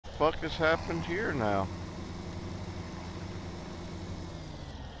fuck has happened here now?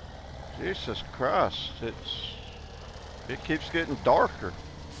 Jesus Christ, it keeps getting darker.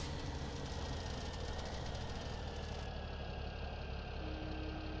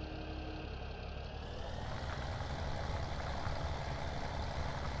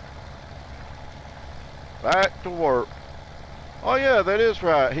 Back to work. Oh yeah, that is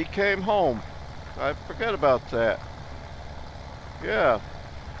right. He came home. I forgot about that. Yeah.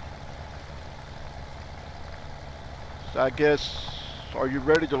 So I guess, are you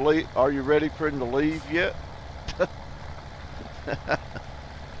ready to leave? Are you ready for him to leave yet?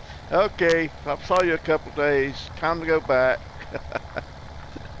 Okay, I saw you a couple days. Time to go back.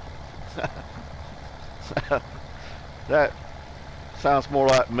 That sounds more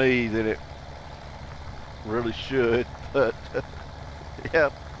like me than it really should, but yeah.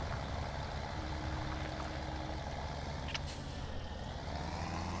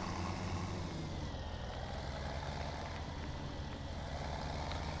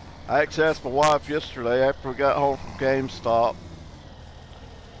 I actually asked my wife yesterday after we got home from GameStop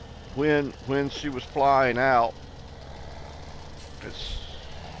when she was flying out. It's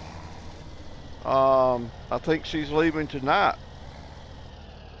I think she's leaving tonight.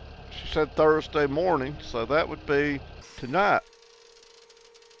 She said Thursday morning, so that would be tonight.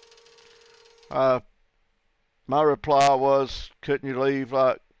 My reply was, couldn't you leave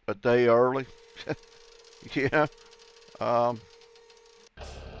like a day early? Yeah. Um,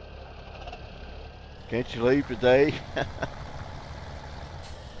 can't you leave today?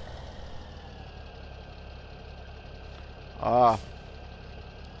 Ah.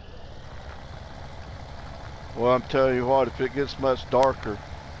 Well, I'm telling you what, if it gets much darker,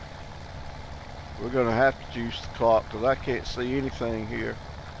 we're going to have to juice the clock because I can't see anything here.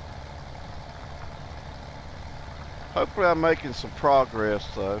 Hopefully I'm making some progress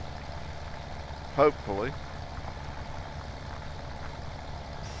though. Hopefully.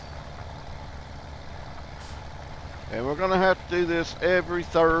 And we're going to have to do this every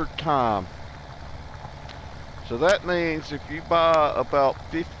third time. So that means if you buy about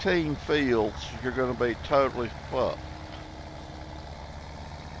 15 fields, you're going to be totally fucked.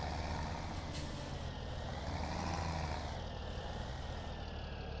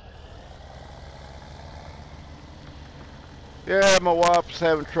 Yeah, my wife's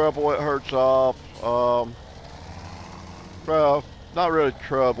having trouble at her job. Well, not really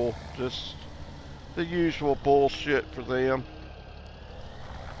trouble, just the usual bullshit for them.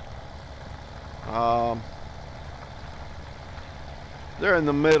 They're in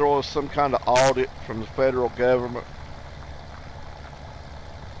the middle of some kind of audit from the federal government.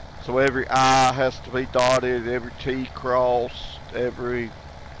 So every I has to be dotted, every T crossed, every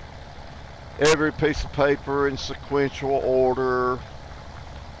piece of paper in sequential order.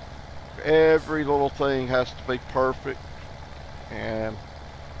 Every little thing has to be perfect. And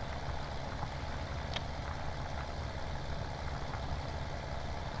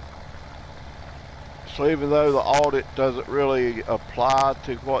so even though the audit doesn't really apply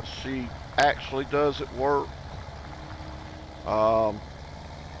to what she actually does at work,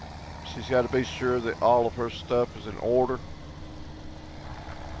 she's got to be sure that all of her stuff is in order.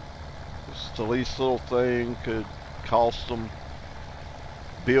 It's the least little thing could cost them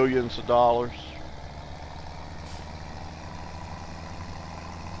billions of dollars.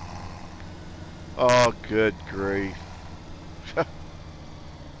 Oh, good grief.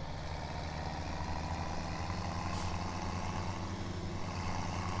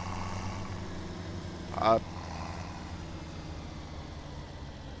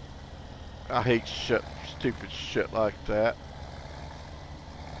 I hate stupid shit like that.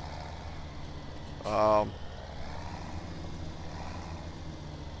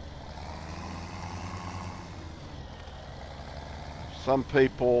 Some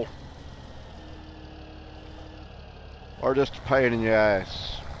people are just a pain in the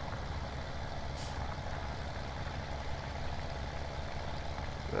ass.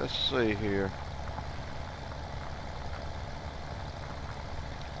 Let's see here.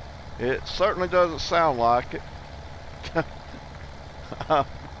 It certainly doesn't sound like it.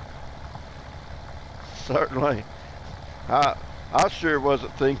 Certainly. I sure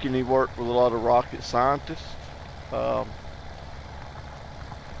wasn't thinking he worked with a lot of rocket scientists.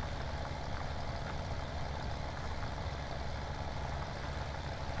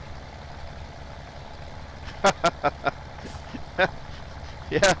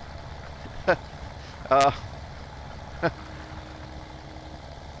 Yeah. uh,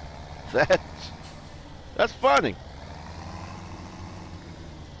 that's funny.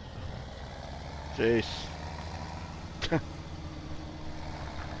 Jeez.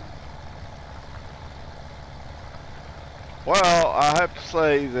 Well, I have to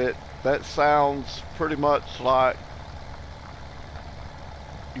say that that sounds pretty much like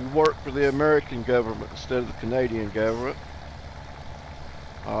you work for the American government instead of the Canadian government.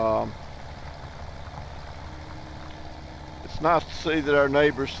 Um, it's nice to see that our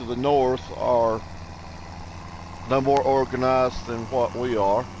neighbors to the north are no more organized than what we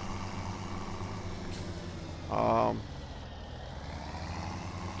are. Um,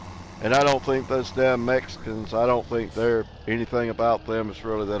 and I don't think those damn Mexicans, I don't think anything about them is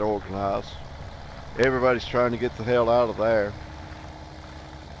really that organized. Everybody's trying to get the hell out of there.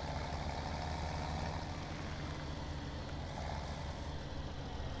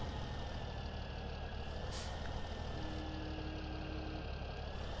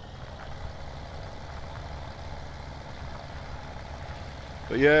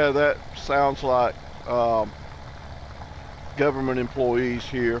 But yeah, that sounds like government employees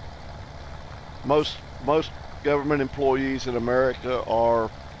here. Most government employees in America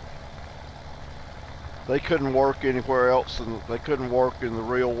they couldn't work anywhere else, and they couldn't work in the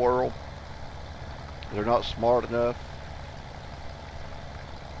real world. They're not smart enough.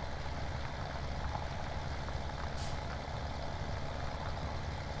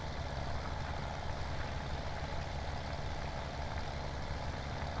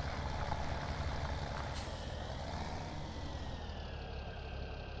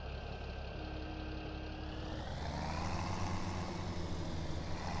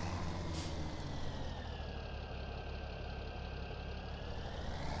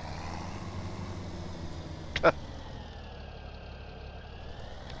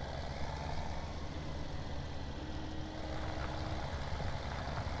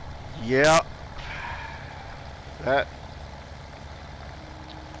 Yeah, that's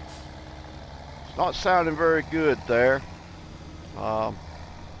not sounding very good there. Um,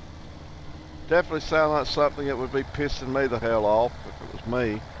 Definitely sound like something that would be pissing me the hell off if it was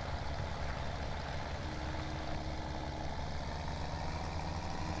me.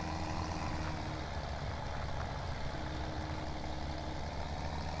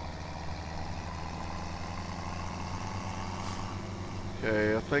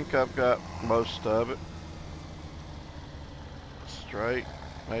 Okay, I think I've got most of it straight.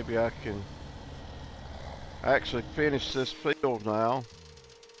 Maybe I can actually finish this field now.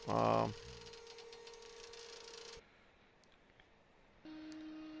 Um,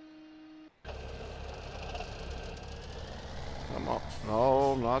 Come on.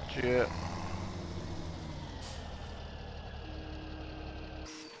 No, not yet.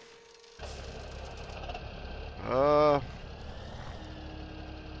 Uh,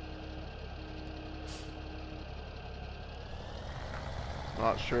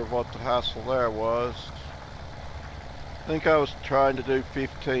 Not sure what the hassle there was. I think I was trying to do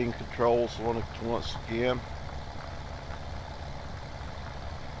 15 controls once again.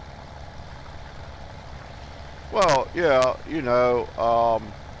 Well, yeah,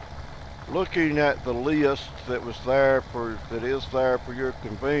 looking at the list that is there for your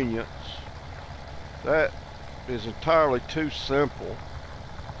convenience, that is entirely too simple.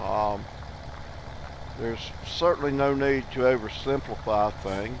 Um, there's certainly no need to oversimplify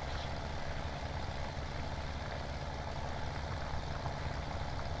things.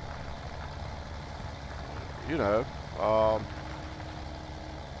 You know,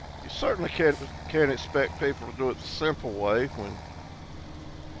 you certainly can't expect people to do it the simple way when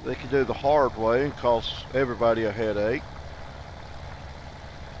they can do the hard way and cause everybody a headache.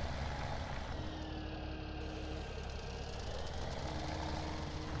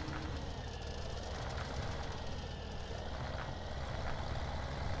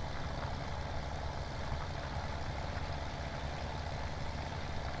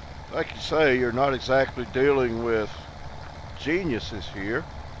 Like you say, you're not exactly dealing with geniuses here.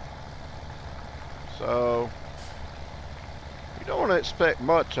 So, you don't want to expect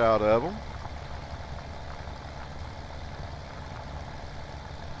much out of them.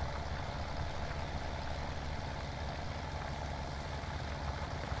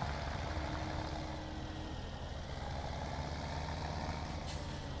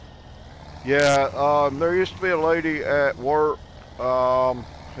 Yeah, there used to be a lady at work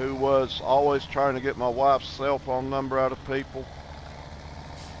who was always trying to get my wife's cell phone number out of people.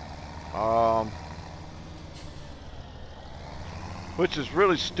 Which is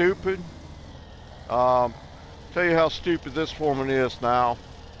really stupid. Tell you how stupid this woman is now.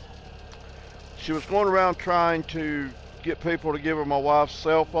 She was going around trying to get people to give her my wife's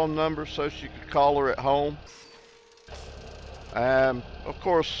cell phone number so she could call her at home. And of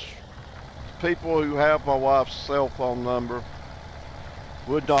course, people who have my wife's cell phone number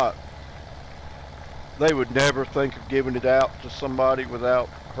would not they would never think of giving it out to somebody without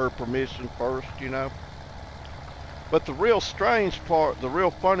her permission first, you know. But the real strange part, the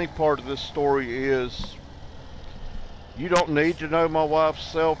real funny part of this story is you don't need to know my wife's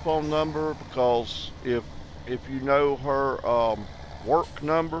cell phone number, because if you know her work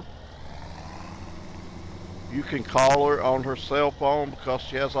number, you can call her on her cell phone because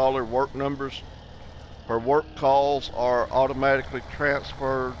she has all her work numbers. Her work calls are automatically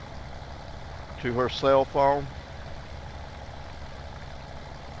transferred to her cell phone.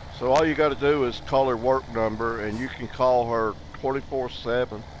 So all you got to do is call her work number, and you can call her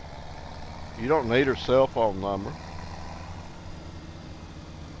 24/7. You don't need her cell phone number.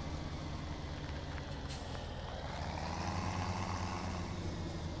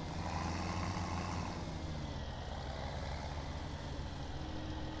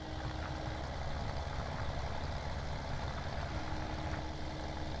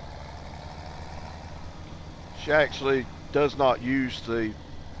 She actually does not use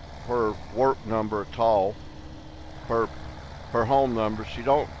her work number at all. Her home number. She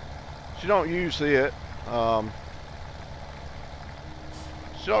don't use it.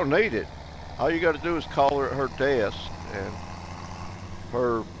 She don't need it. All you got to do is call her at her desk, and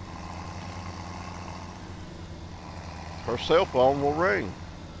her cell phone will ring.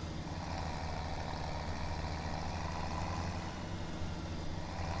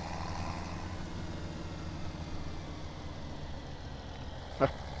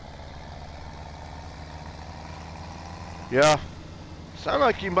 Yeah, sound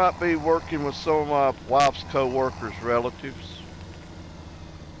like you might be working with some of my wife's co-workers' relatives.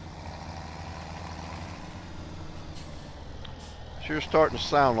 Sure starting to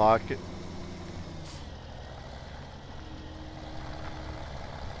sound like it.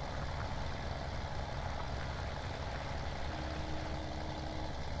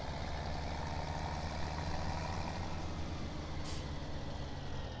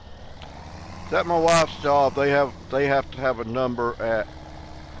 At my wife's job, they have to have a number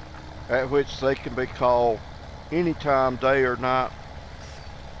at which they can be called anytime, day or night.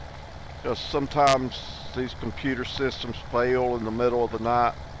 Because sometimes these computer systems fail in the middle of the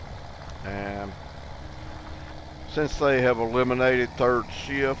night, and since they have eliminated third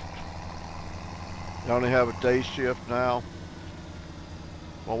shift, they only have a day shift now.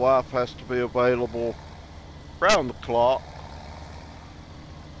 My wife has to be available round the clock.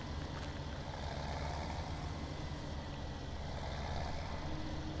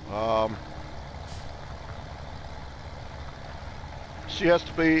 She has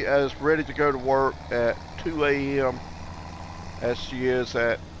to be as ready to go to work at 2 a.m. as she is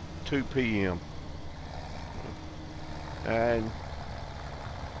at 2 p.m. And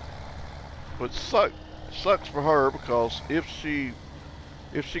what sucks for her, because if she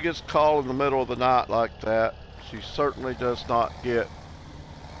gets called in the middle of the night like that, she certainly does not get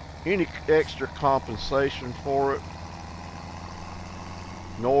any extra compensation for it,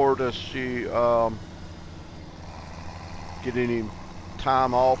 nor does she get any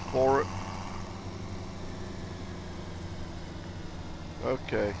time off for it.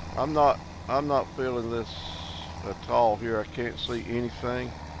 Okay, I'm not feeling this at all here. I can't see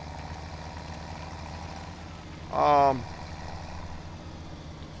anything. I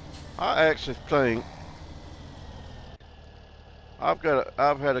actually think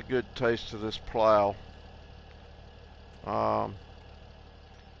I've had a good taste of this plow, and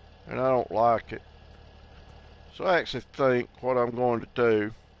I don't like it. So I actually think what I'm going to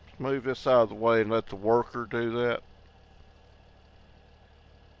do is move this out of the way and let the worker do that.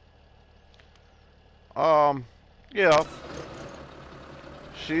 Yeah,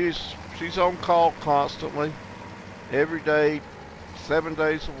 she's on call constantly, every day, 7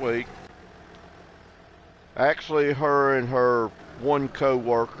 days a week. Actually, her and her one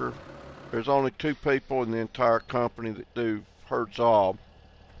co-worker, there's only 2 people in the entire company that do her job.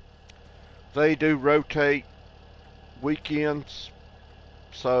 They do rotate weekends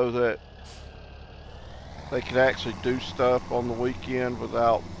so that they can actually do stuff on the weekend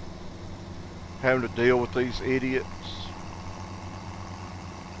without having to deal with these idiots.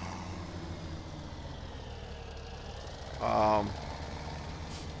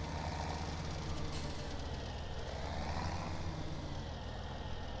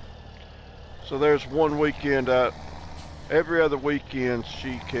 So there's one weekend out. Every other weekend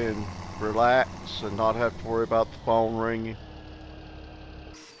she can relax and not have to worry about the phone ringing.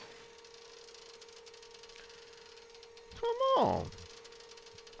 Come on.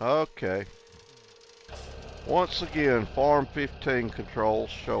 Okay. Once again, Farm 15 controls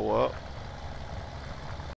show up.